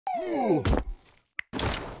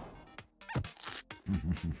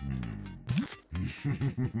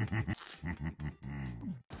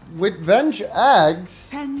With Venge eggs,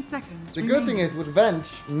 10 seconds. the good thing is with Venge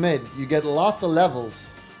mid, you get lots of levels.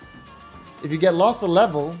 If you get lots of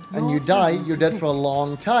level and you die, you're dead for a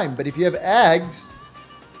long time. But if you have eggs,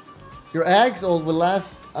 your eggs will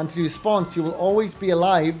last until you spawn, so you will always be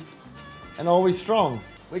alive and always strong.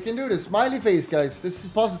 We can do this. Smiley face, guys. This is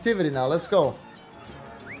positivity now. Let's go.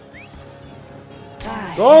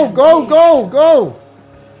 Go, go, go, go!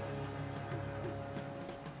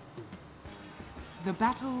 The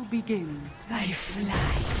battle begins. I fly.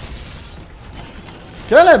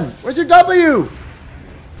 Kill him! Where's your W?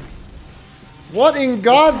 What in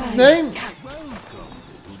God's name?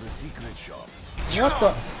 What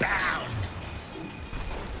the?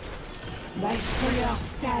 Nice for your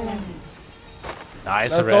talents.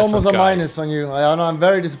 Nice. That's almost a minus on you. I know. I'm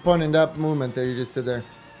very disappointed in that movement that you just did there.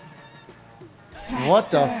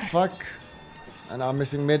 What the fuck? And I'm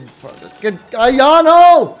missing mid.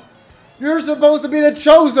 Ayano! You're supposed to be the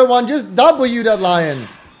chosen one. Just W that lion.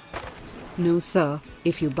 No sir,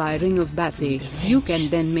 if you buy Ring of Bassi, you can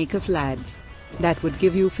then make a Flads. That would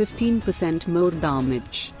give you 15% more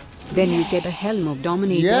damage. Then you get a Helm of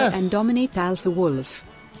Dominator and dominate Alpha Wolf.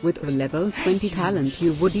 With a level 20 talent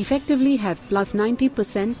you would effectively have plus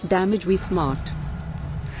 90% damage. We smart.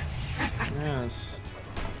 Yes.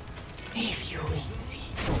 If you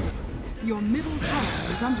insist. Your middle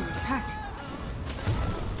tower is under attack.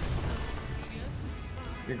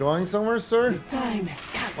 You're going somewhere, sir? Time has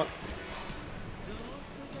come. What?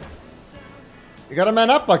 You gotta man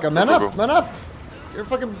up, Bucka. Man up, man up. You're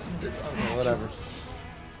fucking... Oh, whatever.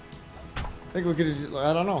 I think we could have...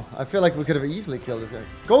 I don't know. I feel like we could have easily killed this guy.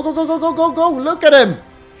 Go, go, go, go, go, go, go. Look at him.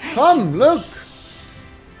 Come, look.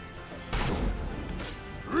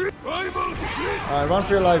 Alright, run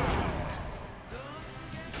for your life.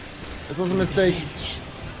 This was a mistake.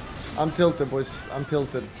 I'm tilted, boys. I'm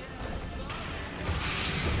tilted.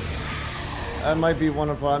 That might be one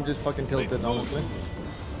of... I'm just fucking tilted, honestly.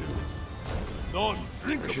 I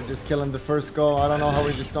should just kill him the first go. I don't know how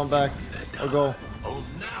we just don't back or go.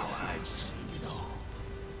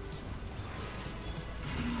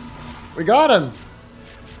 We got him!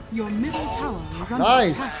 Your middle tower is under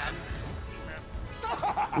Nice! attack.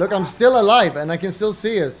 Look, I'm still alive and I can still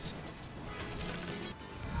see us.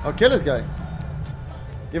 Oh, kill this guy.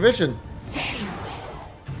 Give vision.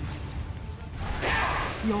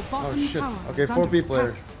 Your bottom Oh shit. tower Okay, is 4 under people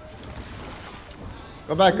attack. here.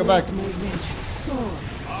 Go back, go back. My vengeance soar.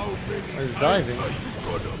 Oh, he's diving.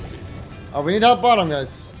 Oh, we need help bottom,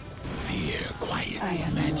 guys. Fear quiets I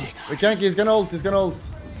am magic. We can't, he's gonna ult, he's gonna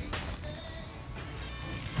ult.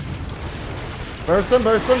 Burst him,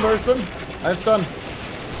 burst him, burst him. I have stun.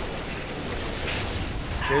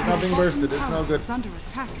 Okay, he's not being bursted, it's no good. Is under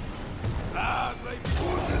attack.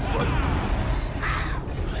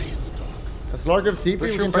 Let's Lark of TP,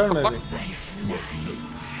 we can press turn the maybe.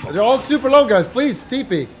 block. They're all super low, guys, please,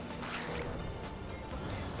 TP.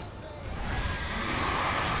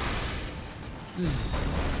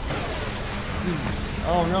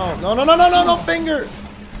 Oh no, no, no, no, no, no, no, finger!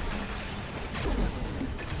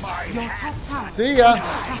 Your top tower See ya!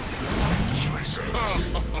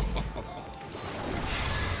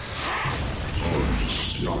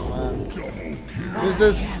 Who's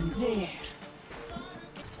this?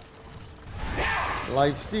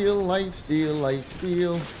 Life steal, life steal, life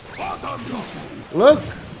steal. Look!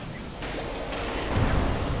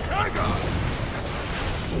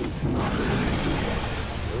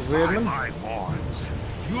 Weird man.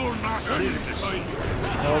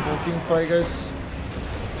 Horrible team fight, guys.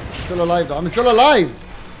 Still alive though. I'm still alive!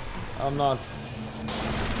 I'm not.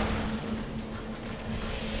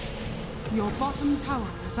 Your bottom tower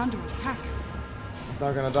is under attack. He's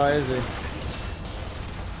not gonna die, is he?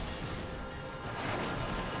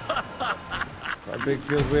 That big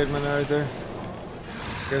feels weird man right there.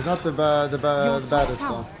 Okay, it's not the Your top baddest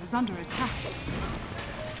tower though. is under attack.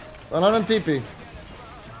 Well, not on TP.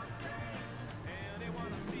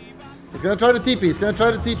 He's gonna try to TP. He's gonna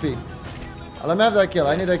try to TP. Let me have that kill.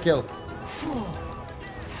 I need that kill.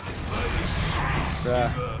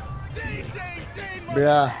 Yeah.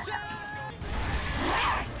 Yeah.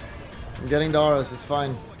 I'm getting the auras. It's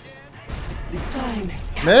fine.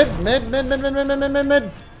 Mid, mid, mid, mid, mid, mid, mid, mid, mid,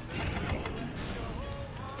 mid.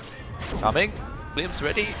 Coming. Flames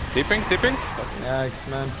ready. Tipping, tipping. Yikes,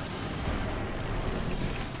 man.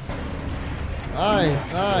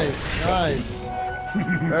 Nice, nice, nice.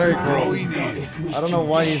 Very cool. I don't know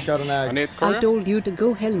why he's got an axe. I told you to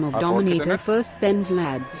go Helm of Dominator first, then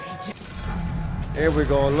Vlads. Here we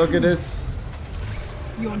go. Look at this.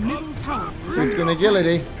 Your middle tower is under 15 attack.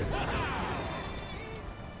 agility.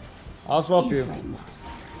 I'll swap you.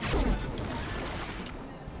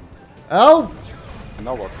 Help!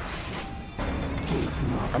 Now what?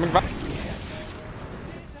 Coming back.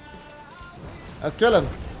 Let's kill him.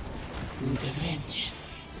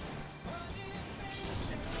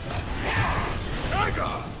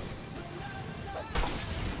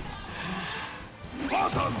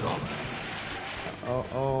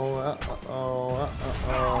 Uh-oh.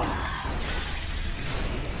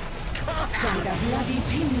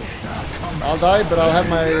 I'll die, but I'll have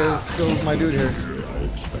my still my dude here.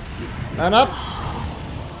 Man up!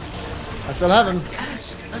 I still have him.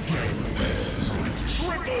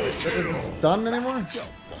 Is this done anymore? Your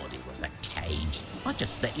body was a cage. I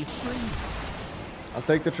just let you free. I'll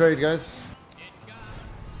take the trade, guys.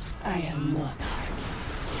 I am not.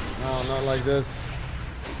 No, not like this.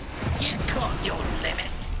 You caught your limit.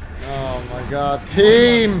 Oh my god.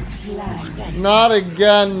 Team! Not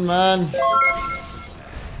again, man.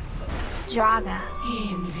 Draga.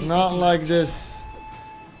 Not like this.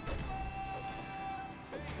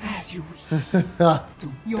 As you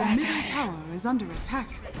Your middle tower is under attack.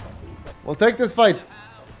 We'll take this fight.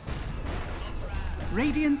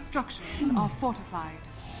 Radiant structures are fortified.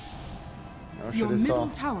 Oh, Your shit, he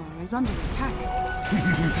middle saw. tower is under attack.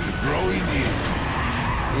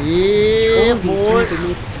 Yeah, All these boy.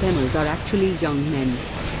 ultimate spammers are actually young men.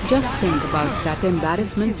 Just think about that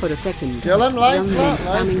embarrassment for a second. Kill him, nice Young men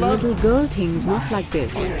slap, nice spamming slap. little girl things not like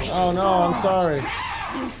this. Oh no, I'm sorry.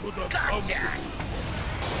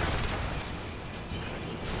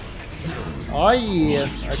 Oh yeah.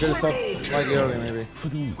 I could have stopped slightly earlier, maybe. For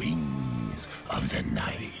the wings of the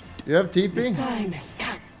night. You have TP? time has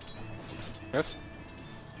come. Yes.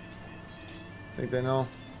 I think they know.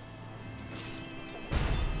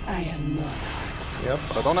 I am not. Yep.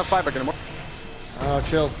 But I don't have buyback anymore. Oh,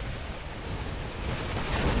 chill.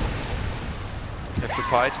 You have to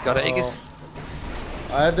fight. You gotta Aegis.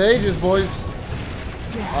 I have the Aegis, boys.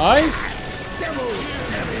 Nice.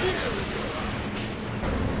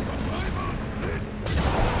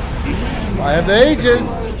 I have the Aegis.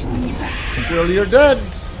 Surely you're dead.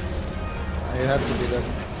 He has to be dead.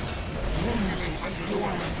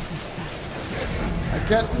 I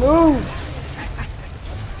can't move.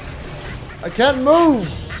 I can't move.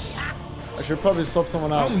 I should probably swap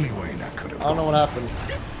someone out. I don't know what happened.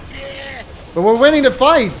 But we're winning the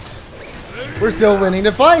fight. We're still winning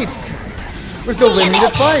the fight. We're still winning the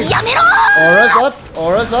fight. Aura's up.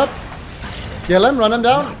 Aura's up. Kill him. Run him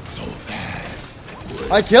down.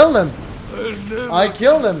 I killed him. I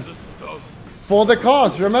killed him. For the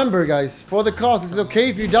cause. Remember, guys. For the cause. It's okay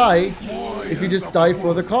if you die. If you just die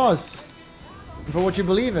for the cause. For what you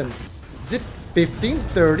believe in. Is it 15,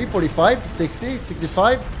 30, 45, 60,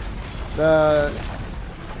 65? The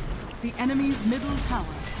enemy's middle tower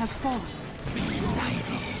has fallen.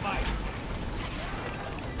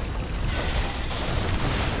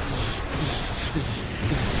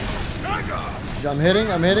 I'm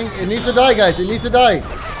hitting. It needs to die, guys. It needs to die.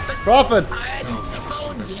 Prophet.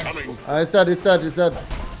 It's dead.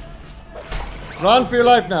 Run for your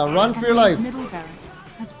life now. Run for your life. Enemy's middle barracks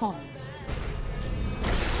has fallen.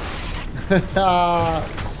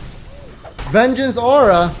 Vengeance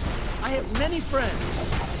aura. I have many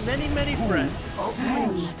friends. Many friends.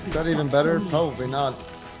 Is that even better? Probably not.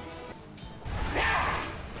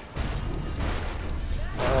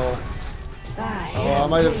 Oh. Oh, I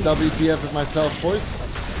might have WTF with myself, boys.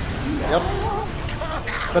 Yep.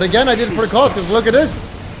 But again, I did it for the cause, because look at this.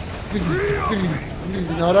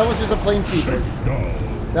 No, that was just a plain feed.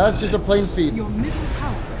 That's just a plain feed. Your middle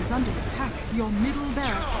tower is under attack. Your middle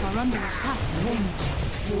barracks are under attack.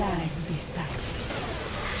 Lies beside.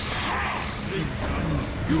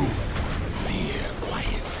 Fear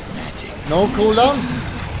quiets magic. No cooldown?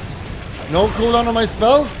 No cooldown on my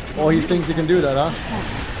spells? Oh, he thinks he can do that, huh?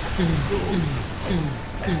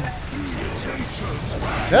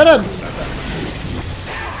 Hit him!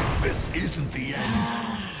 This isn't the end.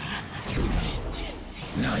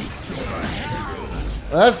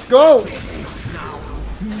 Let's go!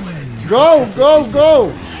 Go!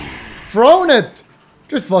 Frone it!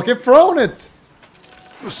 Just fucking frone it!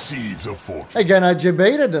 The seeds of fortune. Again, I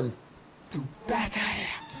debated him. To battle.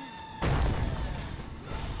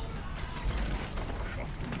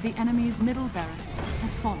 The enemy's middle barracks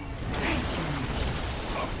has fallen.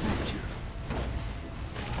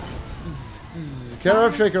 Care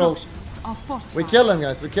of Shaker ult. Structures are fortified. We kill him,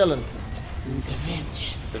 guys. We kill him.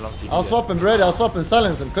 I'll swap him, ready. I'll swap him.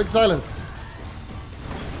 Silence him. Click silence.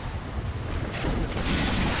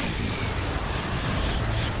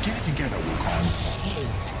 Get it together, Wukong.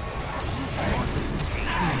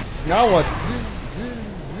 Now what?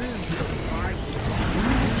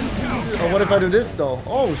 Oh, what if I do this though?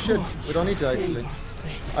 Oh shit, we don't need to actually.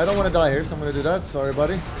 I don't want to die here, so I'm gonna do that. Sorry,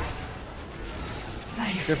 buddy.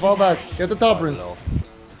 Okay, fall back. Get the top runes.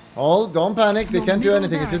 Hold, don't panic. They can't do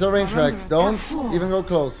anything. It's just a range tracks. Don't even go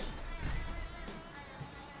close.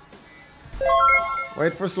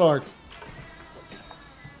 Wait for Slark.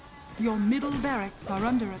 Your middle barracks are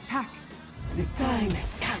under attack. The time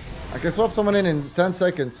has come. I can swap someone in 10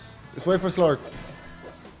 seconds. Just wait for Slark.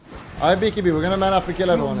 I BKB, we're gonna man up and kill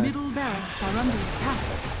Your everyone. middle barracks are under attack.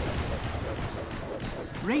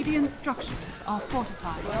 Radiant structures are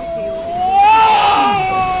fortified.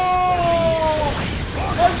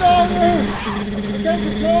 Can't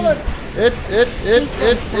control it. It.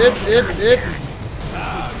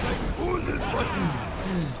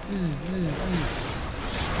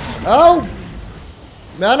 Oh!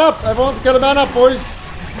 Man up! Everyone's got to man up, boys.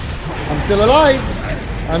 I'm still alive.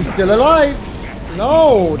 I'm still alive.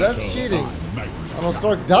 No, that's cheating. I'm gonna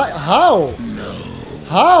start die. How?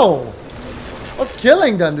 How? What's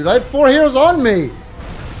killing them, dude? I had 4 heroes on me.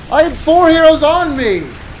 I had 4 heroes on me.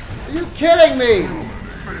 Are you kidding me?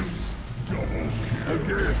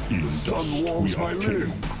 In dust we are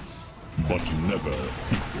kings, but never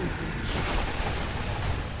equals.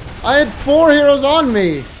 I had 4 heroes on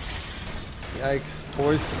me. Yikes,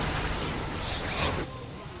 boys.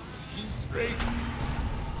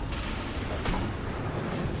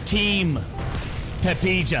 Team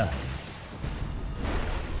Pepija.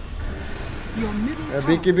 Your middle tower is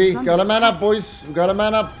BKB, under gotta man up, boys. We gotta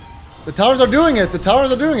man up. The towers are doing it. The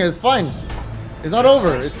towers are doing it. It's fine. It's not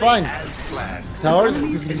over. It's fine. Towers.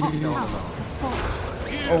 enemy's top tower has fallen.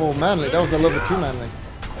 Oh, manly. That was a little bit too manly.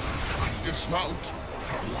 Dismount.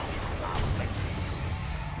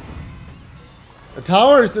 The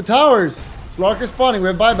towers. The towers. Slark is spawning. We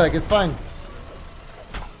have buyback. It's fine.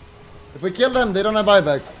 If we kill them, they don't have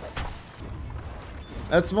buyback.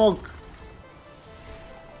 Let's smoke.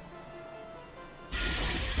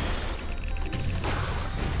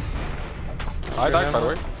 I died, by the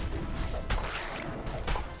way.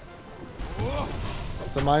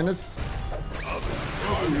 That's a minus.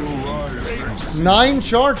 9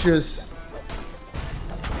 charges.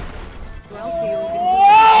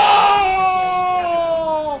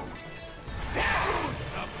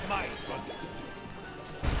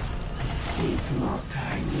 It's not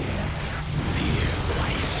time yet.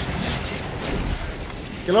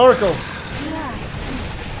 Kill Oracle.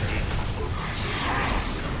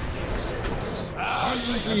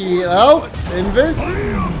 Out. Invis.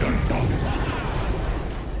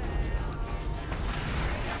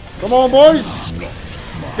 Come on, boys.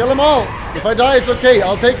 Kill them all. If I die, it's okay.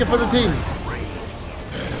 I'll take it for the team.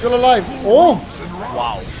 Still alive. Oh.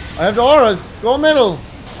 Wow. I have the auras. Go middle.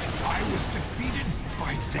 I was defeated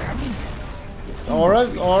by them.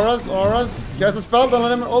 Auras. Cast a spell. Don't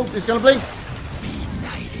let him ult. He's gonna blink.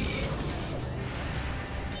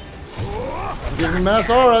 I'm giving mass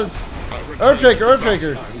auras. Earthshaker.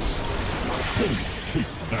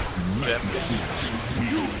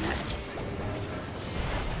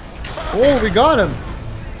 Oh, we got him.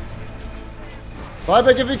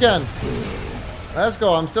 Buyback if you can. Let's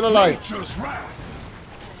go. I'm still alive. Nature's wrath.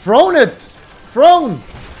 Frone it. Frone.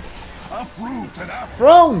 Uproot and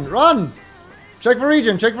Frone. Run. Check for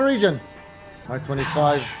region. My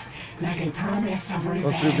 25. Like a promise of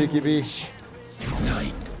Go through revenge. BKB.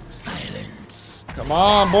 Night silence. Come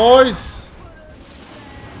on, boys.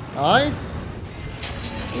 Nice.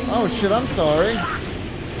 Oh shit, I'm sorry.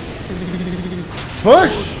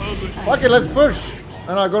 Push. Fuck it, let's push.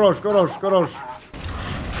 No, go Roche. Your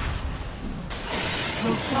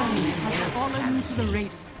shine has fallen to the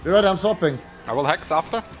radiant. You're right, I'm swapping. I will hex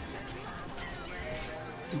after.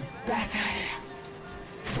 Battle.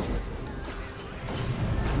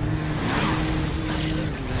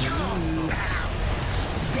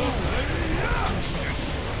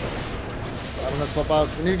 I'm gonna swap out.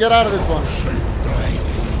 We need to get out of this one.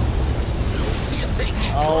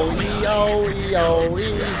 Owie.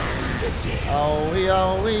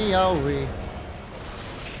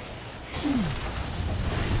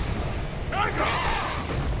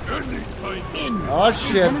 Oh His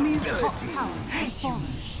shit. enemy's top tower has fallen.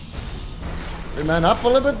 We man up a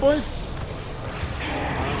little bit, boys?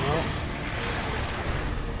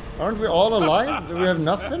 Aren't we all alive? Do we have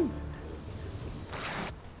nothing?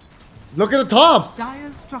 Look at the top!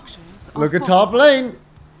 Dire structures are Look at fortified. top lane!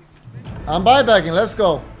 I'm buybacking, let's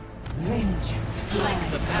go. Vengeance flies.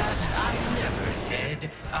 The past I'm never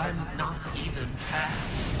dead. I'm not even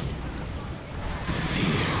past.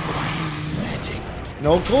 Fear quiets magic.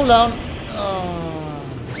 No cooldown.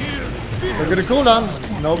 Look at the cooldown.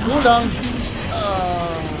 No cooldown.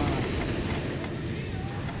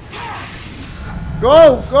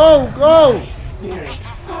 Go, go, go! Spirit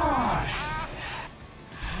soars.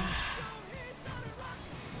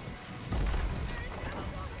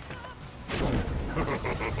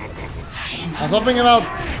 I'm swapping him out.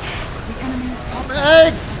 The enemy's top I'm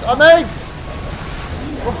eggs! I'm eggs!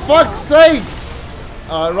 For fuck's sake!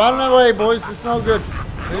 Alright, run away, boys. It's no good.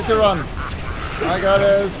 We need to run. I got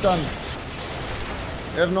a stun.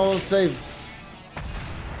 We have no saves.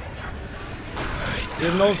 We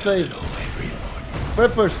have no saves.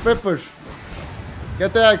 Split push, split push.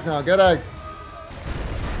 Get the eggs now, get eggs.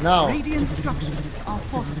 Now. radiant structures are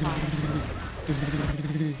fortified.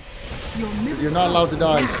 Your middle You're not allowed to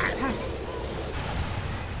tower die. is under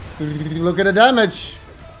attack. Look at the damage.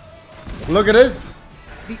 Look at this.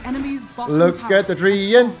 The enemy's bottom Look tower at the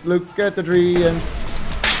treants. Look at the treants.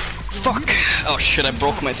 Fuck! Oh shit, I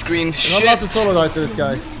broke my screen. You're not Shit! allowed to solo die to this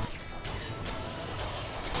guy.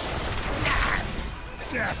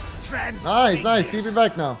 Nice, nice. TP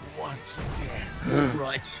back now. Once again.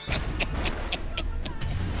 Right.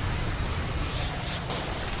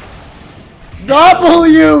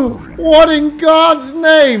 W! What in God's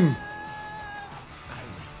name?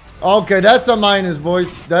 Okay, that's a minus,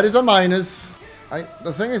 boys. That is a minus.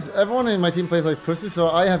 The thing is, everyone in my team plays like pussy, so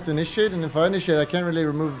I have to initiate, and if I initiate, I can't really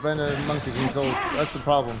remove Monkey King, so that's the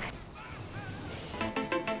problem.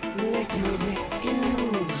 Let me let in.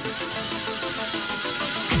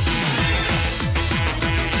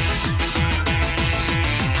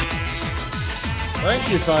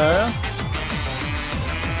 Thank you, sire.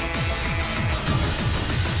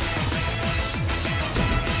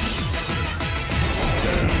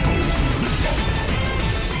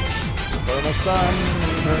 Perma-stun,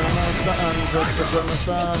 perma-stun,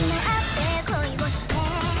 perma-stun.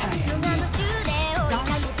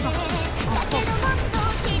 Dark structures are fortified.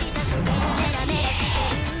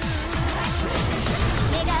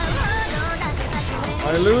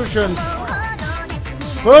 My illusions.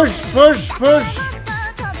 Push, push, push.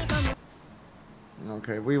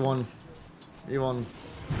 Okay, we won. We won.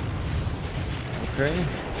 Okay.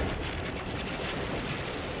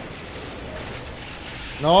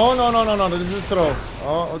 No, no, no, no, no. This is throw.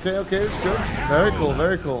 Oh, okay, okay. It's good. Very cool,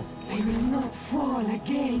 very cool. I will not fall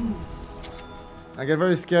again. I get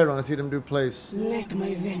very scared when I see them do plays. Let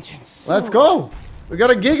my vengeance Let's soar. go. We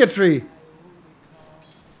got a Giga Tree.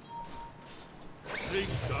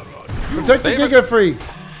 Protect the Giga Tree.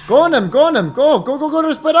 Go on them, go on them. Go, go, go, go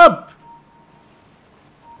to split up.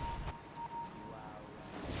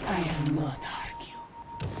 I am not argue.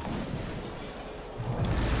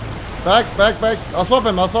 Back, back, back. I'll swap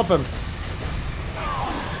him, I'll swap him.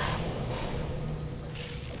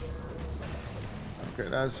 Okay,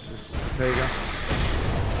 that's just Vega.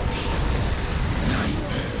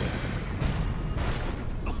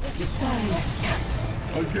 The time has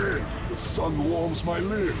come. Again, the sun warms my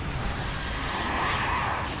limbs.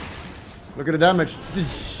 Look at the damage.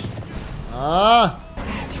 Ah!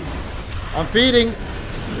 I'm feeding.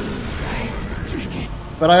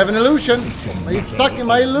 But I have an illusion. He's sucking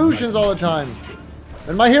my illusions all the time.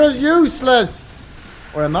 And my hero's useless.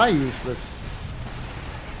 Or am I useless?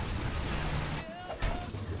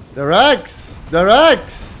 The Rex! The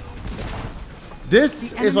Rex!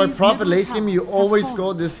 This is why Prophet late game you always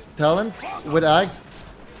go this talent with Axe.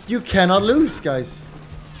 You cannot lose, guys.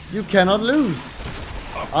 You cannot lose.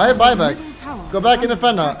 I have buyback. Go back in the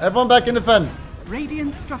fen now. Everyone back in the fen.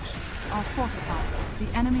 Radiant structures are fortified. The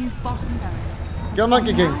enemy's bottom barracks. Go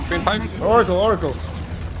Monkey King. Green 5. Oracle, Oracle.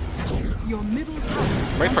 Your middle tower.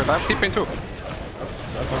 Wait for that. Keep in 2. Oops,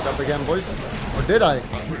 I fucked up again, boys. Or did I?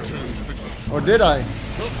 Or did I?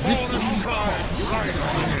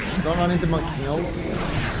 Don't run into Monkey King.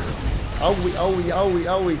 Owie, owie, owie,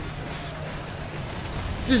 owie.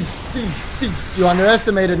 You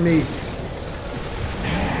underestimated me.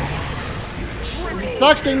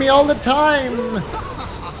 Sucking me all the time.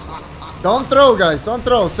 Don't throw, guys. Don't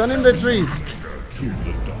throw. Send in the trees. To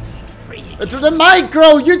the dust. To the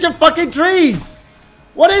micro. Use your fucking trees.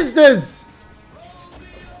 What is this?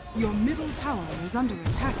 Your middle tower is under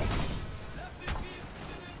attack.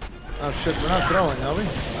 Oh shit, we're not throwing, are we?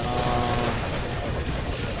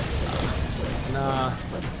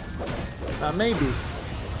 Nah, maybe.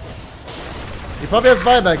 He probably has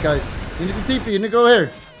buyback, guys. You need to TP, you need to go here.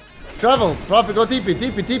 Travel, Prophet, go TP,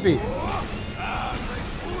 TP, TP.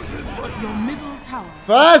 Your middle tower.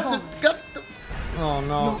 Fast! Got the... Oh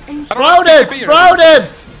no. Your ancient Sprout it! Sprout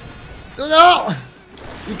it! No!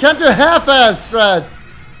 You can't do half-ass strats.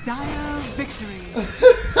 dire victory.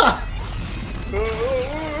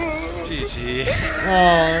 GG. GG. Oh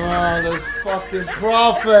man, this fucking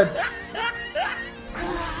prophet.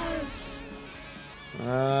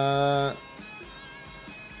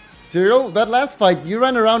 Serial, that last fight, you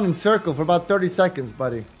ran around in circle for about 30 seconds,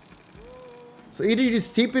 buddy. So either you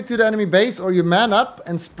just TP to the enemy base or you man up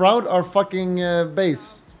and sprout our fucking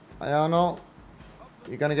base. I don't know.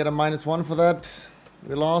 You're gonna get a -1 for that.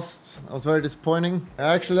 We lost. That was very disappointing.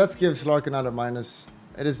 Actually, let's give Slark another minus.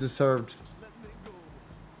 It is deserved.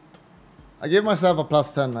 I give myself a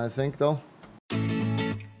 +10, I think, though.